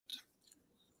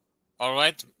All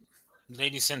right,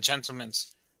 ladies and gentlemen.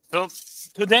 So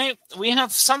today we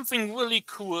have something really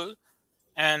cool,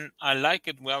 and I like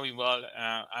it very well.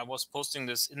 I was posting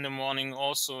this in the morning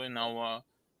also in our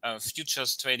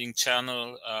futures trading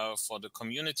channel for the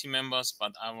community members,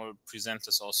 but I will present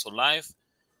this also live.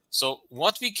 So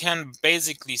what we can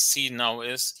basically see now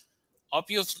is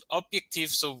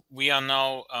objective. So we are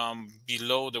now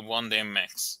below the 1-day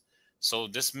max. So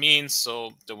this means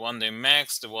the 1-day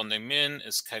max, the 1-day min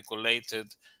is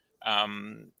calculated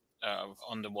um,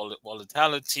 on the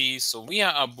volatility. So we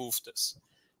are above this,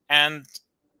 and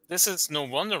this is no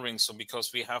wondering. So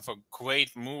because we have a great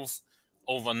move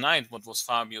overnight, what was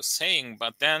Fabio saying,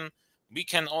 but then we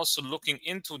can also looking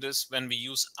into this when we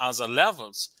use other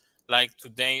levels, like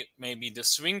today maybe the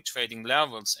swing trading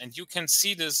levels, and you can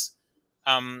see this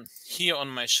here on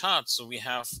my chart. So we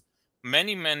have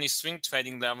many swing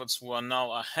trading levels who are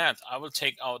now ahead. I will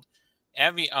take out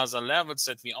every other levels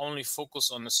that we only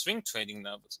focus on the swing trading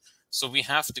levels. So we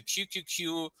have the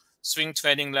QQQ swing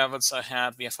trading levels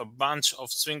ahead. We have a bunch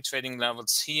of swing trading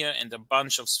levels here and a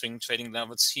bunch of swing trading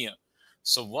levels here.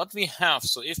 So what we have,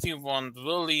 so if you want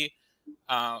really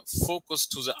focus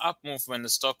to the up move when the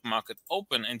stock market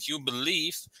open, and you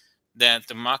believe that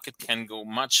the market can go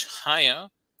much higher,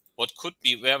 what could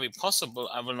be very possible,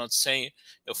 I will not say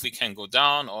if we can go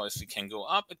down or if we can go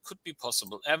up, it could be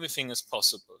possible. Everything is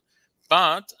possible.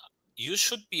 But you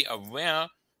should be aware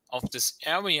of these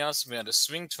areas where the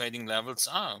swing trading levels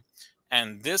are.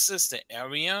 And this is the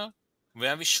area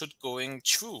where we should going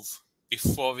through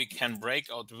before we can break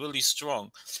out really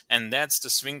strong. And that's the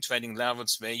swing trading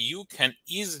levels where you can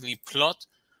easily plot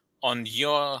on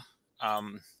your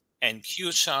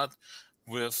NQ chart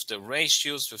with the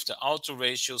ratios, with the auto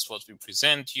ratios, what we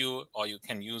present you, or you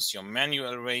can use your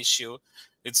manual ratio.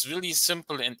 It's really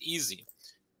simple and easy.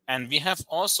 And we have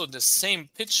also the same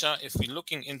picture if we're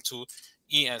looking into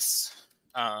ES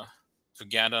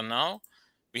together now.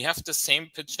 We have the same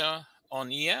picture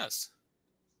on ES.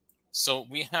 So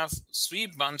we have three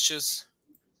bunches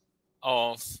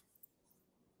of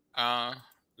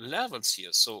levels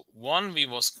here. So one we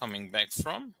was coming back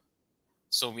from.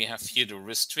 So we have here the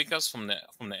risk triggers from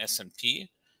the S&P.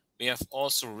 We have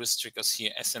also risk triggers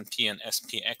here, S&P and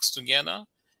SPX together,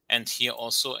 and here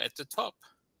also at the top.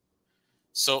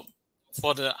 So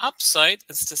for the upside,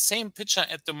 it's the same picture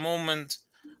at the moment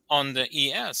on the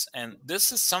ES, and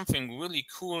this is something really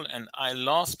cool, and I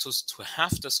love to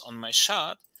have this on my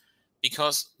chart,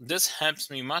 because this helps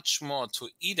me much more to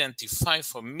identify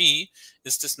for me,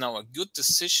 is this now a good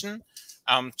decision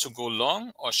to go long,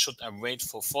 or should I wait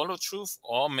for follow through,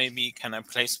 or maybe can I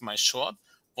place my short,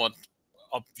 what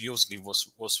obviously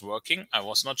was working. I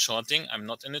was not shorting, I'm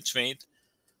not in a trade.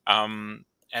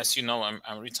 As you know,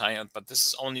 I'm retired, but this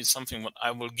is only something what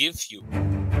I will give you.